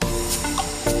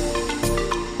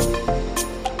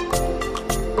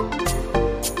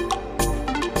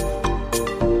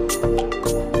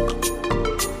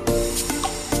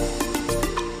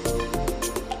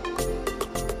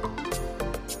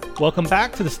Welcome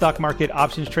back to the Stock Market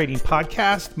Options Trading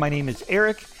Podcast. My name is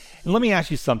Eric, and let me ask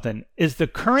you something. Is the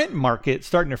current market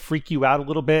starting to freak you out a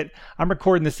little bit? I'm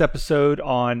recording this episode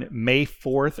on May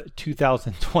 4th,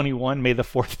 2021. May the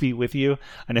 4th be with you.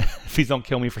 I know, please don't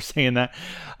kill me for saying that.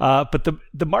 But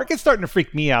the market's starting to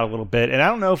freak me out a little bit, and I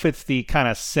don't know if it's the kind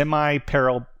of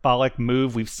semi-parabolic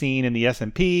move we've seen in the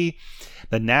S&P.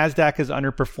 The NASDAQ is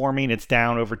underperforming. It's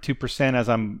down over 2% as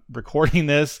I'm recording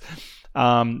this.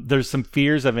 There's some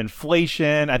fears of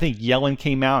inflation. I think Yellen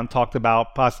came out and talked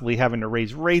about possibly having to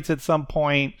raise rates at some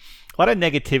point. A lot of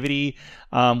negativity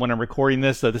when I'm recording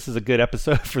this, so this is a good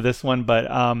episode for this one. But,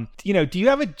 do you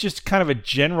have just kind of a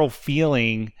general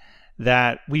feeling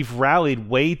that we've rallied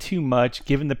way too much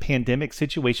given the pandemic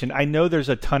situation? I know there's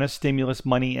a ton of stimulus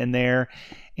money in there,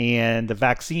 and the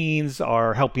vaccines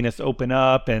are helping us open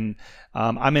up. And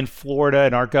I'm in Florida,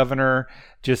 and our governor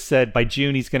just said by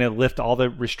June he's going to lift all the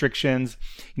restrictions.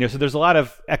 So there's a lot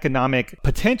of economic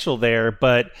potential there,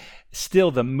 but still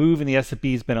the move in the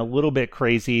S&P has been a little bit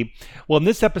crazy. Well, in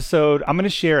this episode, I'm going to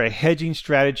share a hedging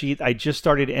strategy I just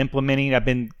started implementing. I've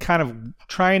been kind of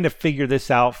trying to figure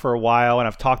this out for a while, and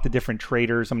I've talked to different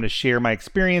traders. I'm going to share my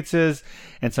experiences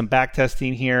and some back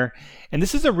testing here. And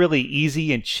this is a really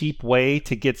easy and cheap way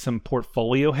to get some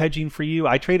portfolio hedging for you.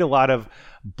 I trade a lot of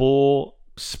bull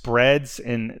spreads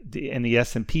in the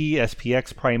S&P,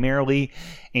 SPX primarily,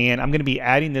 and I'm going to be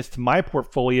adding this to my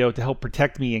portfolio to help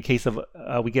protect me in case of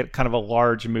we get kind of a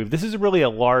large move. This is really a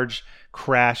large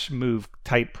crash move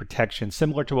type protection,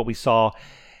 similar to what we saw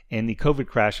in the COVID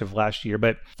crash of last year,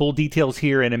 but full details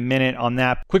here in a minute on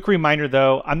that. Quick reminder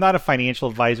though, I'm not a financial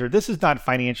advisor. This is not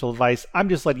financial advice. I'm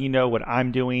just letting you know what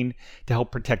I'm doing to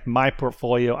help protect my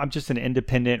portfolio. I'm just an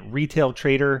independent retail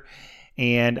trader,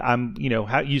 and I'm,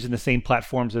 using the same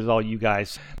platforms as all you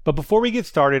guys. But before we get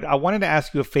started, I wanted to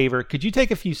ask you a favor. Could you take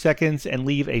a few seconds and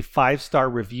leave a 5-star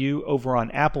review over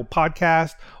on Apple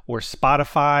Podcast or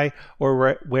Spotify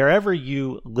or wherever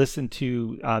you listen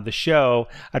to the show?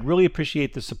 I'd really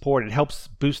appreciate the support. It helps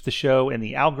boost the show and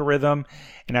the algorithm,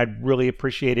 and I'd really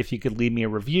appreciate if you could leave me a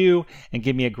review and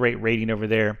give me a great rating over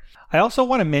there. I also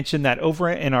want to mention that over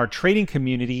in our trading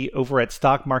community over at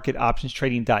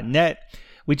stockmarketoptionstrading.net,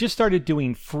 we just started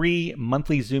doing free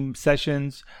monthly Zoom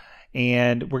sessions,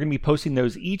 and we're going to be posting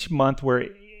those each month where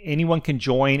anyone can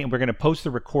join, and we're going to post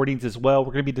the recordings as well.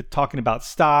 We're going to be talking about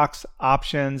stocks,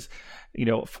 options,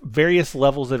 various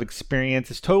levels of experience.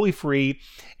 It's totally free.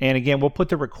 And again, we'll put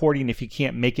the recording if you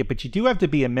can't make it, but you do have to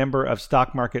be a member of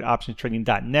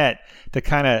stockmarketoptionstrading.net to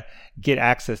kind of get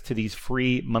access to these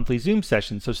free monthly Zoom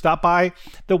sessions. So stop by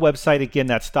the website. Again,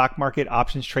 that's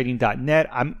stockmarketoptionstrading.net.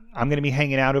 I'm going to be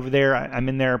hanging out over there. I'm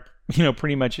in there,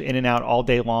 pretty much in and out all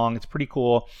day long. It's pretty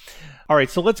cool. All right,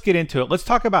 so let's get into it. Let's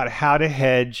talk about how to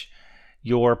hedge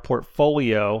your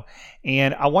portfolio.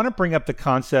 And I want to bring up the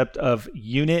concept of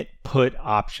unit put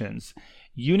options.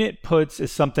 Unit puts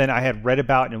is something I had read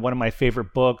about in one of my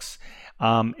favorite books.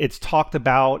 It's talked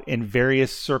about in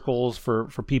various circles for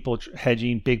people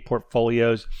hedging big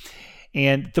portfolios.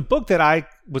 And the book that I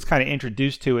was kind of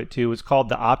introduced to it was called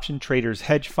The Option Trader's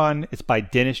Hedge Fund. It's by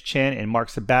Dennis Chen and Mark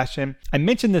Sebastian. I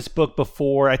mentioned this book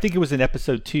before. I think it was in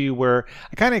episode 2 where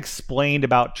I kind of explained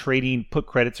about trading put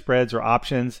credit spreads or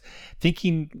options,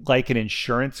 thinking like an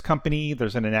insurance company.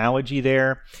 There's an analogy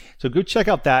there. So go check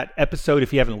out that episode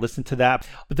if you haven't listened to that.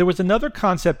 But there was another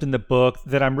concept in the book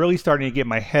that I'm really starting to get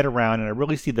my head around, and I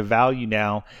really see the value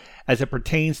now as it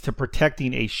pertains to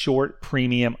protecting a short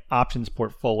premium options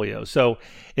portfolio. So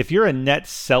if you're a net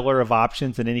seller of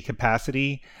options in any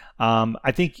capacity,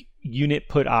 I think unit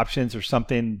put options are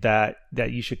something that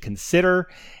you should consider.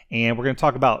 And we're going to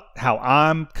talk about how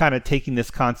I'm kind of taking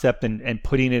this concept and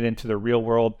putting it into the real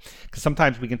world. Because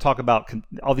sometimes we can talk about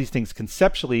all these things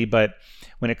conceptually, but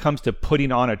when it comes to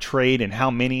putting on a trade and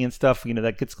how many and stuff,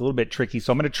 that gets a little bit tricky.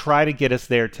 So I'm going to try to get us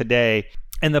there today.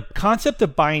 And the concept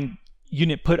of buying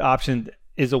unit put option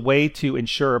is a way to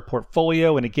ensure a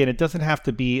portfolio. And again, it doesn't have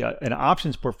to be an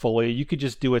options portfolio. You could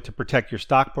just do it to protect your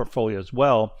stock portfolio as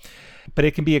well. But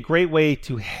it can be a great way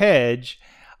to hedge.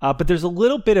 But there's a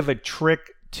little bit of a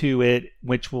trick to it,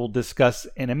 which we'll discuss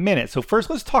in a minute. So first,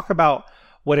 let's talk about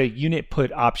what a unit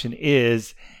put option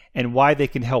is and why they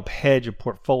can help hedge a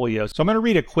portfolio. So I'm going to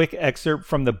read a quick excerpt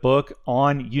from the book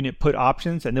on unit put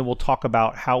options, and then we'll talk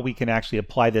about how we can actually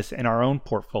apply this in our own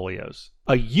portfolios.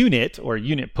 A unit or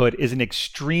unit put is an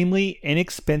extremely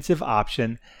inexpensive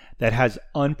option that has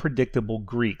unpredictable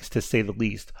Greeks, to say the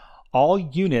least. All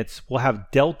units will have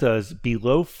deltas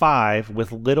below 5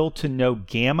 with little to no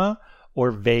gamma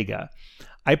or vega.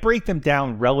 I break them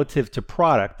down relative to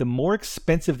product. The more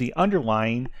expensive the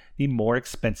underlying, the more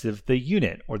expensive the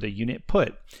unit or the unit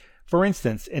put. For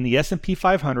instance, in the S&P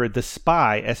 500, the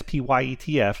SPY, SPY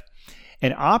ETF,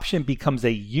 an option becomes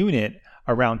a unit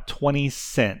around 20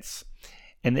 cents.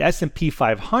 In the S&P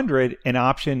 500, an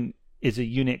option is a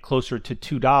unit closer to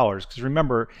 $2. Because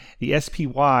remember, the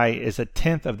SPY is a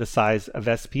tenth of the size of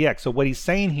SPX. So what he's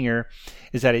saying here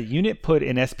is that a unit put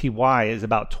in SPY is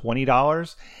about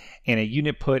 $20, and a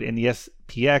unit put in the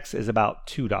SPX is about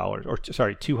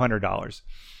 $200.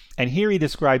 And here he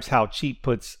describes how cheap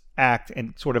puts act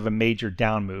in sort of a major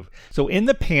down move. So in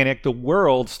the panic, the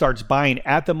world starts buying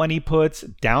at the money puts,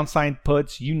 downside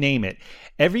puts, you name it.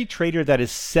 Every trader that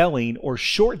is selling or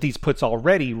short these puts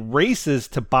already races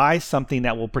to buy something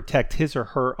that will protect his or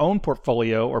her own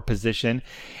portfolio or position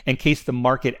in case the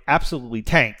market absolutely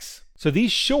tanks. So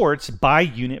these shorts buy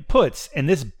unit puts, and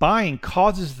this buying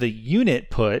causes the unit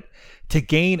put to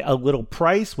gain a little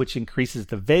price, which increases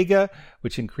the vega,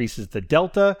 which increases the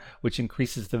delta, which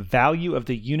increases the value of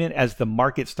the unit as the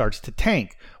market starts to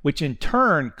tank, which in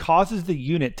turn causes the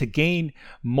unit to gain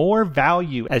more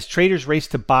value as traders race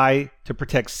to buy to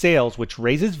protect sales, which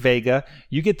raises vega.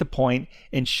 You get the point.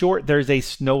 In short, there's a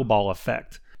snowball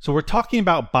effect. So we're talking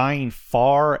about buying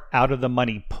far out of the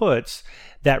money puts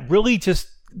that really just,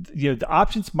 the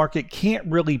options market can't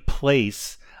really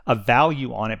place a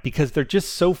value on it because they're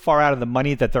just so far out of the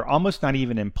money that they're almost not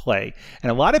even in play.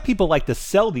 And a lot of people like to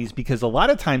sell these because a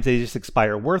lot of times they just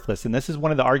expire worthless. And this is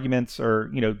one of the arguments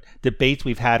or debates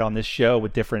we've had on this show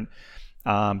with different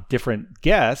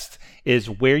guests is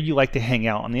where you like to hang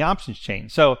out on the options chain.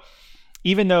 So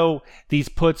even though these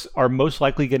puts are most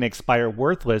likely going to expire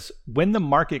worthless, when the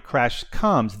market crash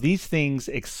comes, these things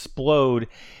explode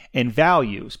in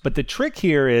values. But the trick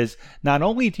here is not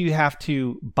only do you have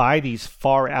to buy these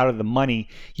far out of the money,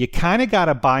 you kind of got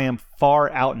to buy them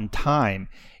far out in time.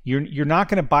 You're not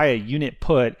going to buy a unit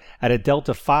put at a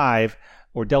delta 5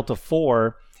 or delta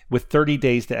 4 with 30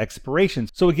 days to expiration.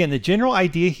 So again, the general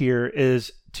idea here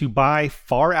is to buy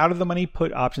far out of the money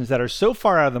put options that are so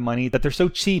far out of the money that they're so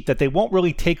cheap that they won't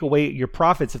really take away your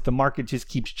profits if the market just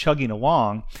keeps chugging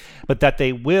along, but that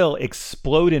they will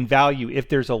explode in value if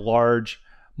there's a large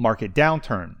market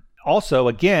downturn. Also,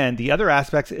 again, the other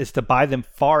aspect is to buy them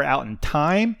far out in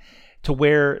time to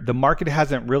where the market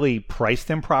hasn't really priced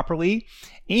them properly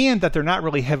and that they're not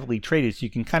really heavily traded. So you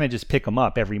can kind of just pick them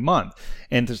up every month.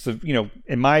 And there's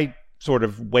in my sort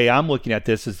of way I'm looking at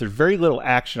this is there's very little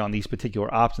action on these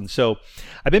particular options. So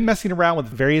I've been messing around with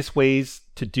various ways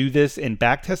to do this in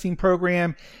backtesting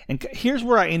program. And here's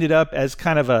where I ended up as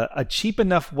kind of a cheap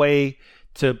enough way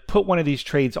to put one of these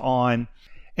trades on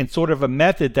and sort of a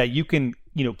method that you can,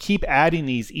 keep adding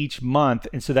these each month.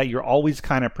 And so that you're always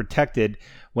kind of protected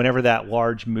whenever that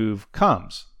large move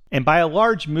comes. And by a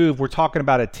large move, we're talking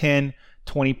about a 10,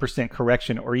 20%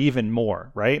 correction or even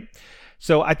more, right?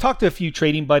 So I talked to a few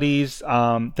trading buddies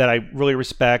that I really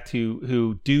respect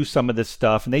who do some of this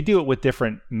stuff, and they do it with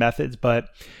different methods, but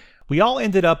we all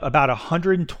ended up about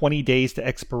 120 days to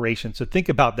expiration. So think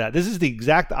about that. This is the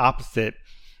exact opposite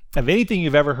of anything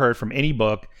you've ever heard from any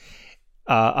book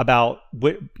about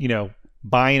what,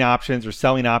 buying options or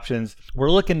selling options. We're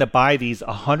looking to buy these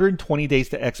 120 days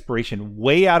to expiration,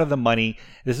 way out of the money.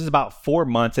 This is about 4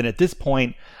 months. And at this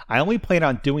point, I only plan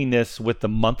on doing this with the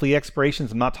monthly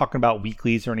expirations. I'm not talking about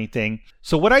weeklies or anything.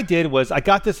 So what I did was I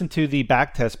got this into the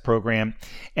backtest program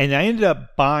and I ended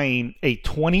up buying a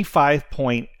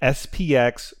 25-point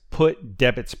SPX put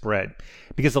debit spread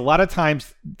because a lot of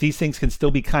times these things can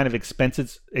still be kind of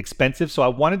expensive. So I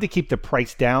wanted to keep the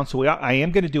price down. So I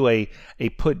am going to do a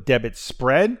put debit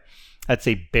spread. That's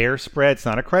a bear spread. It's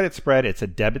not a credit spread. It's a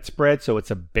debit spread. So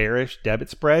it's a bearish debit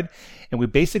spread. And we're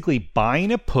basically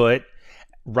buying a put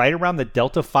right around the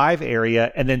delta 5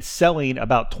 area and then selling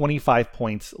about 25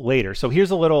 points later. So here's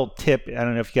a little tip. I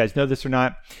don't know if you guys know this or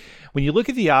not. When you look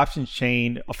at the options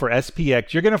chain for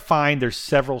SPX, you're going to find there's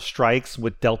several strikes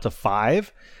with delta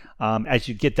 5. As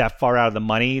you get that far out of the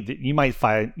money, you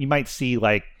might see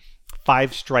like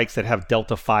 5 strikes that have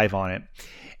delta 5 on it.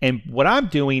 And what I'm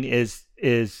doing is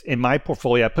in my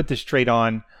portfolio, I put this trade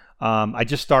on. I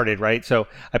just started, right? So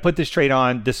I put this trade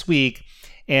on this week,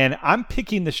 and I'm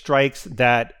picking the strikes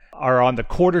that are on the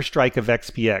quarter strike of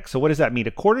XPX. So what does that mean?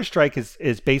 A quarter strike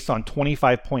is based on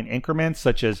 25-point increments,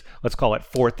 such as, let's call it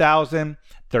 4,000,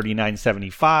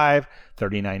 39.75,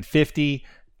 39.50,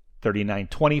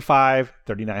 39.25,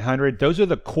 3900. Those are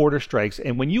the quarter strikes.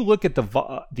 And when you look at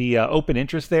the open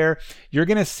interest there, you're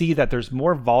going to see that there's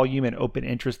more volume and open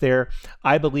interest there.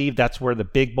 I believe that's where the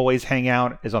big boys hang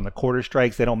out, is on the quarter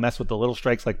strikes. They don't mess with the little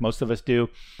strikes like most of us do.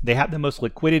 They have the most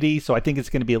liquidity, so I think it's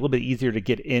going to be a little bit easier to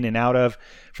get in and out of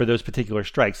for those particular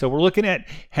strikes. So we're looking at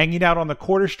hanging out on the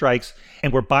quarter strikes,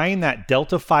 and we're buying that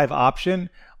delta 5 option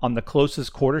on the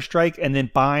closest quarter strike and then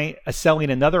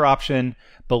selling another option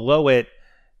below it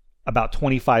about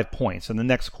 25 points on the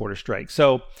next quarter strike.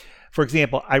 So for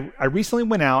example, I recently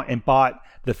went out and bought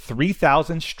the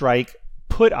 3,000 strike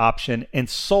put option and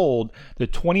sold the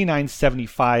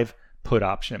 29.75 put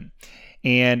option.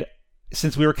 And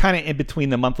since we were kind of in between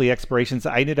the monthly expirations,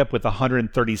 I ended up with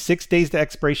 136 days to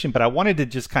expiration, but I wanted to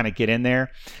just kind of get in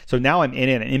there. So now I'm in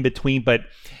it and in between. But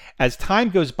as time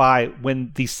goes by,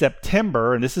 when the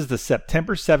September, and this is the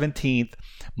September 17th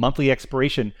monthly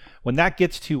expiration, when that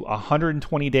gets to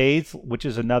 120 days, which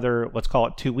is another, let's call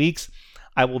it 2 weeks,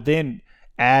 I will then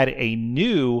add a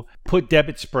new put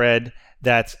debit spread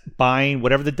that's buying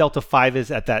whatever the delta 5 is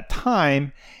at that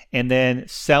time and then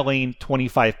selling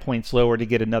 25 points lower to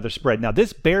get another spread. Now,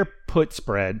 this bear put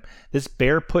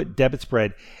debit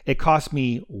spread, it cost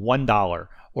me $1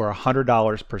 or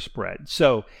 $100 per spread.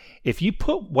 So if you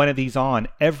put one of these on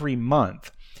every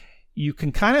month, you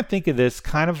can kind of think of this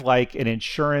kind of like an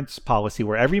insurance policy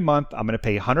where every month I'm going to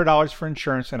pay $100 for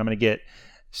insurance and I'm going to get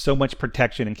so much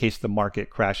protection in case the market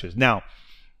crashes. Now,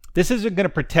 this isn't going to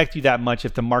protect you that much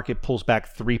if the market pulls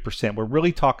back 3%. We're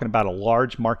really talking about a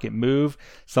large market move,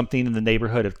 something in the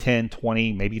neighborhood of 10,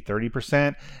 20, maybe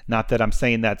 30%. Not that I'm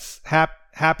saying that's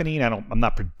happening. I'm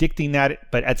not predicting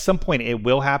that, but at some point it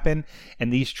will happen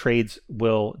and these trades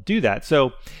will do that.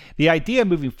 So the idea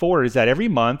moving forward is that every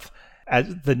month,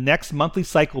 as the next monthly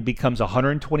cycle becomes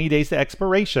 120 days to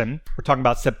expiration, we're talking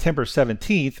about September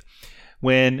 17th,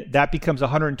 when that becomes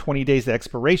 120 days to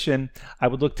expiration, I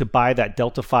would look to buy that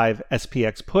Delta 5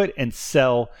 SPX put and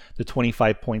sell the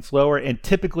 25 points lower. And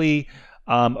typically,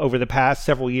 over the past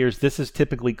several years, this has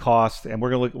typically cost, and we're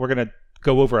gonna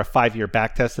go over a 5-year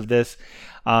back test of this.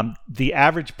 The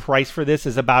average price for this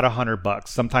is about $100.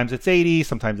 Sometimes it's 80,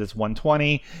 sometimes it's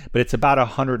 120, but it's about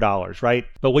 $100, right?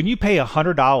 But when you pay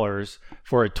 $100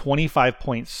 for a 25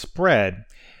 point spread,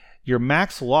 your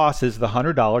max loss is the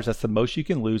 $100. That's the most you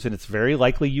can lose, and it's very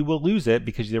likely you will lose it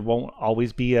because there won't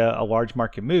always be a large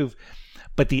market move.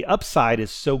 But the upside is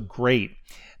so great.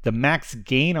 The max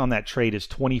gain on that trade is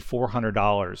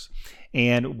 $2,400.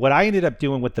 And what I ended up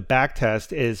doing with the back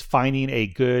test is finding a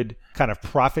good kind of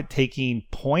profit-taking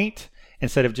point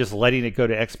instead of just letting it go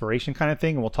to expiration kind of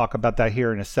thing. And we'll talk about that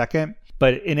here in a second.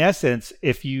 But in essence,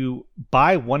 if you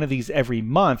buy one of these every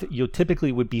month, you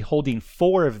typically would be holding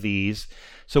 4 of these.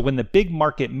 So when the big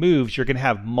market moves, you're going to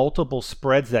have multiple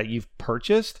spreads that you've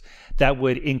purchased that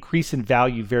would increase in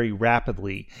value very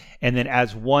rapidly. And then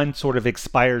as one sort of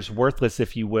expires worthless,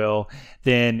 if you will,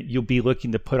 then you'll be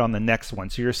looking to put on the next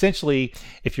one. So you're essentially,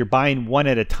 if you're buying one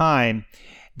at a time,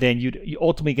 then you're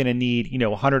ultimately going to need,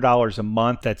 $100 a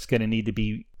month that's going to need to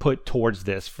be put towards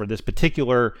this for this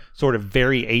particular sort of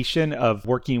variation of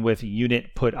working with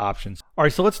unit put options. All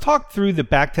right, so let's talk through the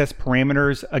backtest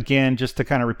parameters again, just to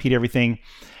kind of repeat everything.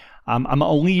 I'm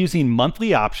only using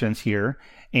monthly options here,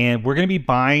 and we're going to be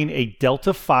buying a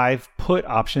Delta 5 put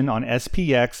option on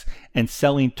SPX and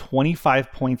selling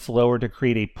 25 points lower to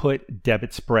create a put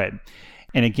debit spread.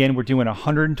 And again, we're doing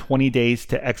 120 days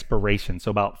to expiration, so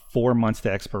about 4 months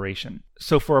to expiration.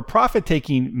 So for a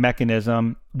profit-taking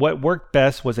mechanism, what worked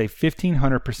best was a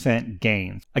 1,500%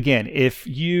 gain. Again, if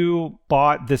you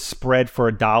bought this spread for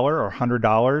 $1 or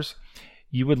 $100,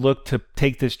 you would look to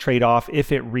take this trade off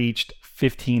if it reached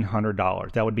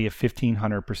 $1,500. That would be a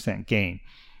 1,500% gain.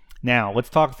 Now, let's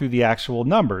talk through the actual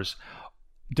numbers.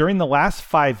 During the last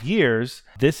 5 years,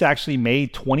 this actually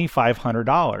made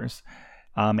 $2,500.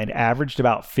 It averaged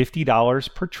about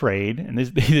 $50 per trade. And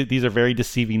these are very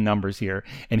deceiving numbers here.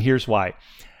 And here's why.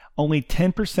 Only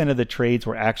 10% of the trades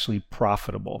were actually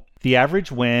profitable. The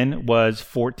average win was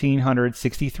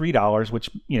 $1,463, which,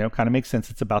 kind of makes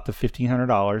sense. It's about the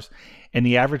 $1,500. And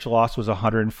the average loss was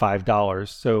 $105.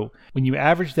 So when you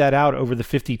average that out over the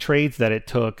 50 trades that it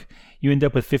took, you end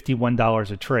up with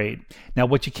 $51 a trade. Now,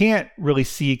 what you can't really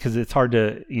see, because it's hard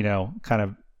to,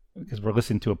 because we're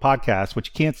listening to a podcast, what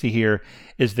you can't see here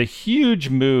is the huge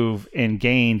move in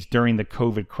gains during the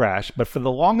COVID crash. But for the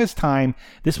longest time,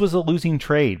 this was a losing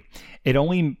trade. It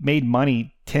only made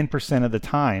money 10% of the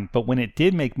time, but when it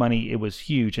did make money, it was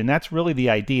huge. And that's really the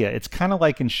idea. It's kind of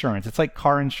like insurance. It's like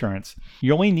car insurance.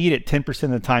 You only need it 10%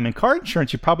 of the time. In car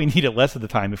insurance, you probably need it less of the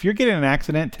time. If you're getting in an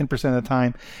accident 10% of the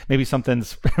time, maybe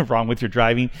something's wrong with your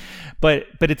driving. But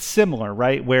it's similar,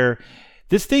 right? Where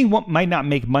this thing might not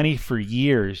make money for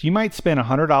years. You might spend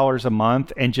 $100 a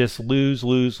month and just lose.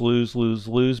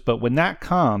 But when that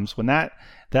comes, when that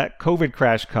COVID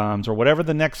crash comes, or whatever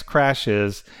the next crash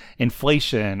is,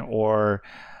 inflation or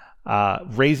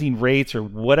raising rates or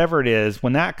whatever it is,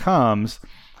 when that comes,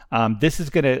 this is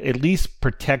going to at least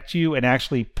protect you and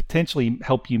actually potentially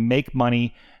help you make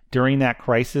money during that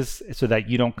crisis so that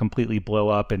you don't completely blow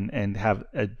up and have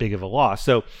a big of a loss.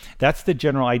 So that's the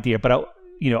general idea. But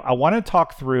I want to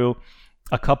talk through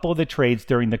a couple of the trades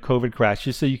during the COVID crash,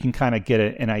 just so you can kind of get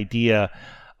an idea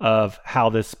of how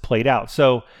this played out.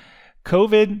 So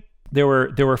COVID, there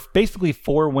were basically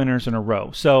 4 winners in a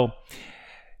row. So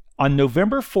on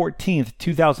November 14th,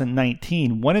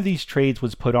 2019, one of these trades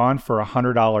was put on for a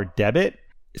 $100 debit.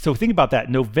 So think about that,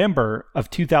 November of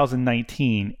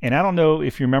 2019. And I don't know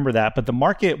if you remember that, but the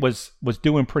market was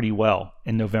doing pretty well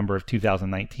in November of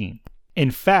 2019.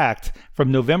 In fact,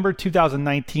 from November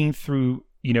 2019 through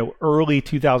early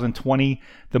 2020,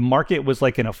 the market was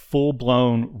like in a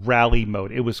full-blown rally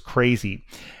mode. It was crazy.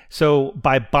 So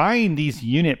by buying these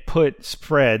unit put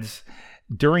spreads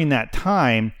during that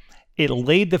time, it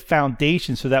laid the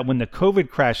foundation so that when the COVID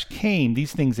crash came,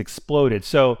 these things exploded.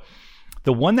 So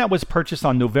the one that was purchased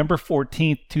on November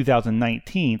 14th,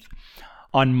 2019,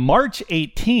 on March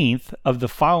 18th of the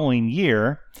following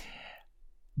year,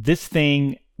 this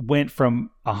thing went from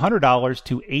 $100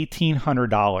 to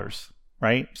 $1,800.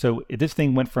 Right? So this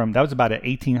thing went from, that was about an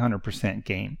 1,800%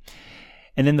 gain.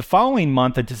 And then the following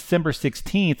month, on December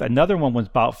 16th, another one was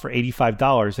bought for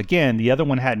 $85. Again, the other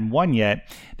one hadn't won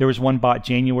yet. There was one bought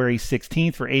January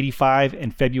 16th for $85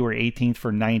 and February 18th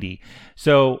for $90.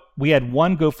 So we had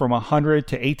one go from $100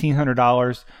 to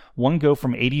 $1,800, one go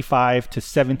from $85 to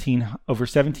over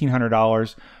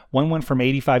 $1,700, one went from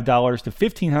 $85 to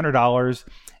 $1,500,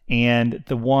 and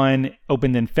the one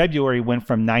opened in February went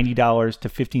from $90 to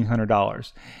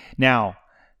 $1,500. Now,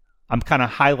 I'm kind of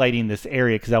highlighting this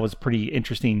area because that was pretty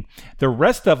interesting. The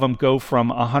rest of them go from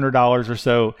 $100 or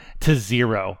so to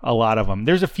zero, a lot of them.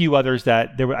 There's a few others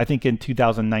that there were, I think in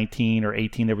 2019 or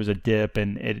 18, there was a dip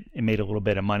and it made a little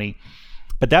bit of money.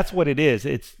 But that's what it is.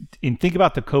 And think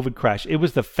about the COVID crash. It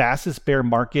was the fastest bear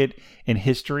market in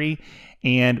history.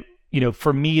 And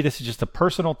for me, this is just a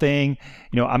personal thing.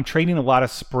 I'm trading a lot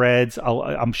of spreads.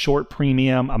 I'm short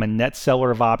premium. I'm a net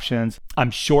seller of options. I'm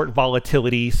short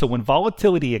volatility. So when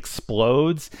volatility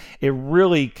explodes, it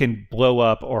really can blow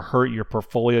up or hurt your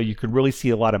portfolio. You could really see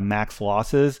a lot of max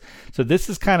losses. So this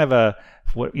is kind of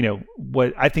what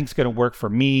I think is going to work for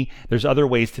me. There's other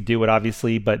ways to do it,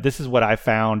 obviously, but this is what I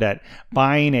found at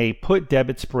buying a put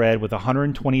debit spread with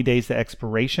 120 days to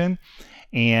expiration.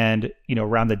 And,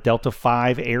 around the Delta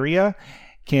 5 area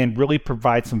can really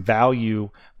provide some value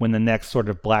when the next sort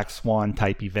of black swan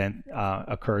type event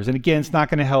occurs. And again, it's not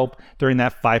going to help during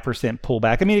that 5%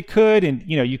 pullback. I mean, it could, and,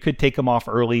 you could take them off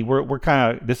early.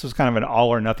 This was kind of an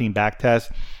all or nothing back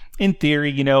test. In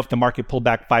theory, if the market pulled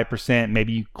back 5%,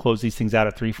 maybe you close these things out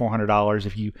at $300-$400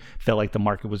 if you felt like the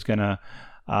market was going to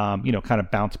kind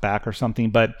of bounce back or something.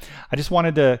 But I just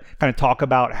wanted to kind of talk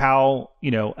about how,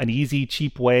 an easy,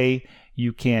 cheap way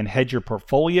you can hedge your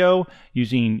portfolio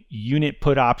using unit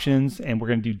put options. And we're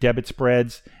going to do debit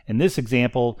spreads in this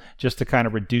example, just to kind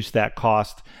of reduce that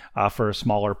cost for a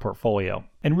smaller portfolio.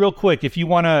 And real quick, if you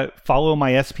want to follow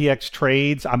my SPX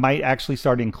trades, I might actually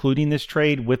start including this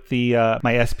trade with the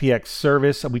my SPX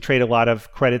service. We trade a lot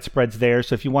of credit spreads there.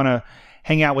 So if you want to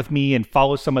hang out with me and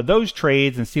follow some of those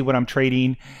trades and see what I'm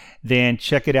trading, then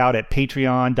check it out at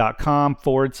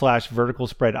patreon.com/vertical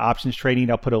spread options trading.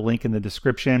 I'll put a link in the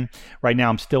description. Right now,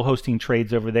 I'm still hosting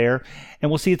trades over there. And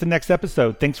we'll see you at the next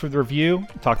episode. Thanks for the review.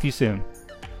 Talk to you soon.